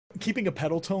keeping a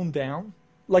pedal tone down.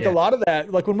 Like a lot of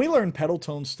that, like when we learn pedal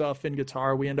tone stuff in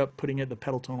guitar, we end up putting the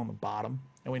pedal tone on the bottom,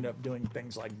 and we end up doing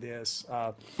things like this.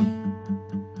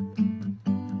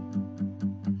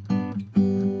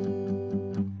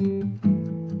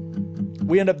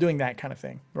 We end up doing that kind of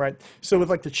thing, right? So with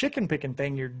like the chicken picking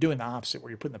thing, you're doing the opposite, where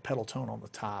you're putting the pedal tone on the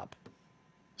top.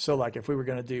 So like if we were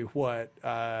going to do what,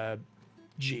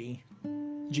 G7.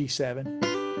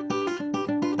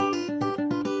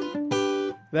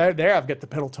 There I've got the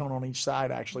pedal tone on each side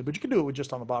actually, but you can do it with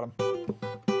just on the bottom.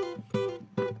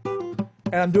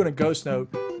 And I'm doing a ghost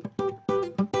note.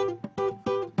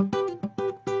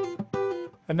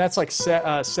 And that's like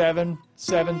 7,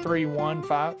 7, 3, 1,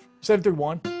 5, 7 through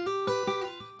 1.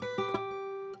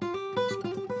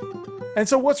 And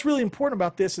so what's really important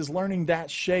about this is learning that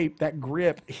shape, that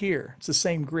grip here. It's the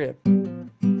same grip.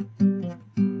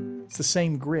 It's the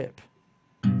same grip.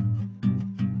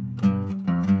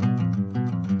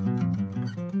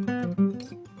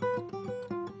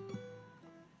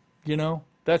 You know,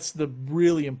 that's the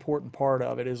really important part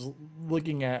of it, is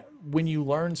looking at when you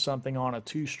learn something on a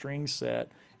 2-string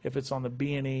set, if it's on the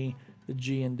B and E, the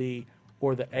G and D,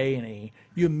 or the A and E,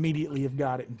 you immediately have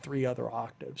got it in 3 other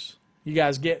octaves. You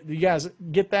guys get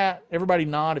that? Everybody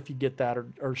nod if you get that,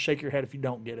 or shake your head if you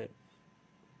don't get it.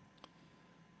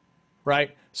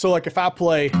 Right? So like if I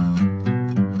play,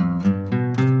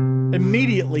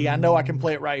 immediately I know I can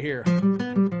play it right here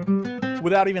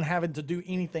without even having to do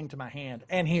anything to my hand.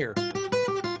 And here.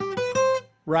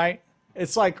 Right?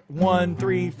 It's like 1,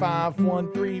 3, 5,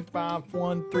 1, 3, 5,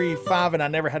 1, 3, 5, and I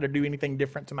never had to do anything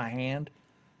different to my hand.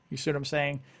 You see what I'm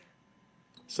saying?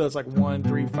 So it's like 1,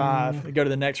 3, 5. You go to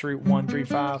the next root, 1, 3,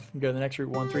 5. You go to the next root,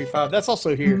 1, 3, 5. That's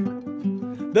also here.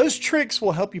 Those tricks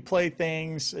will help you play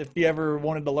things. If you ever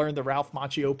wanted to learn the Ralph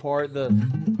Macchio part,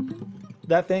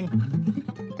 that thing.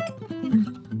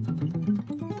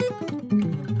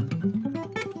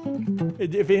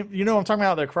 If you know what I'm talking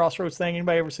about, the Crossroads thing.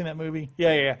 Anybody ever seen that movie?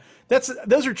 Yeah.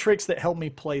 Those are tricks that help me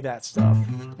play that stuff.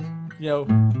 You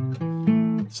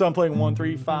know. So I'm playing 1,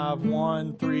 3, 5,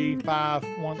 1, 3, 5,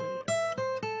 1.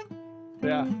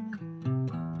 Yeah.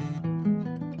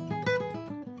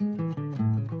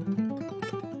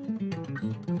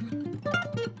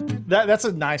 That's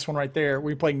a nice one right there.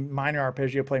 We're playing minor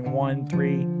arpeggio, playing 1,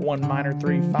 3, 1 minor,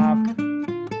 3, 5.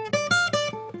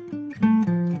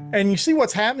 And you see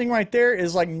what's happening right there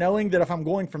is like knowing that if I'm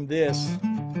going from this,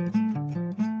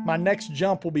 my next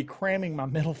jump will be cramming my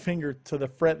middle finger to the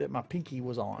fret that my pinky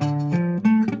was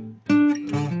on.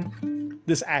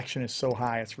 This action is so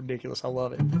high, it's ridiculous. I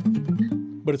love it.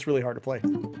 But it's really hard to play.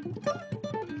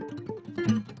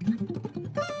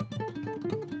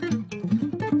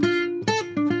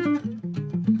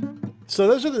 So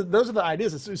those are the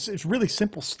ideas. It's really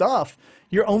simple stuff.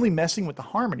 You're only messing with the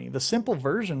harmony. The simple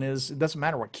version is, it doesn't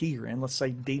matter what key you're in. Let's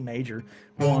say D major.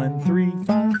 1, 3,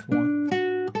 5, 1.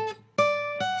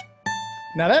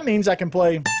 Now that means I can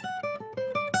play,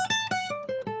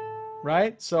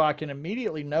 right? So I can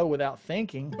immediately know without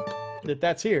thinking that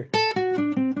that's here.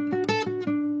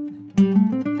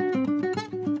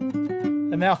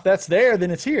 And now if that's there,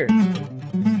 then it's here.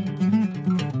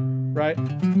 Right?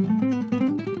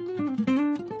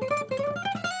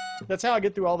 That's how I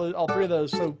get through all 3 of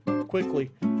those so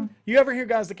quickly. You ever hear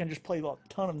guys that can just play a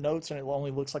ton of notes and it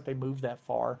only looks like they moved that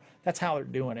far? That's how they're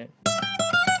doing it.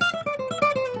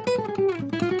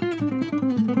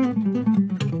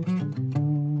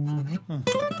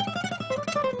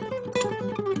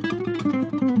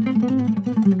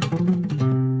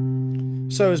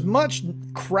 So as much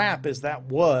crap as that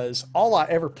was, all I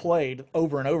ever played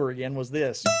over and over again was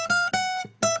this.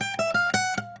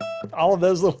 All of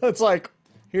those little, it's like,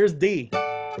 here's D.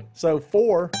 So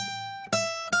 4,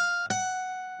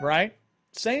 right?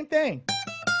 Same thing.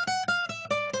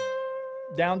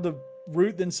 Down to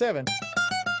root, then 7.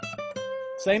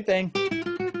 Same thing.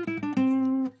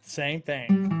 Same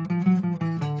thing.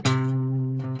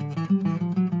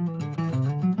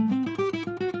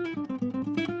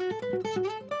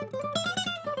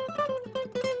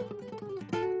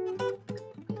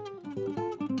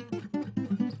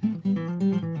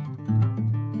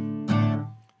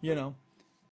 You know.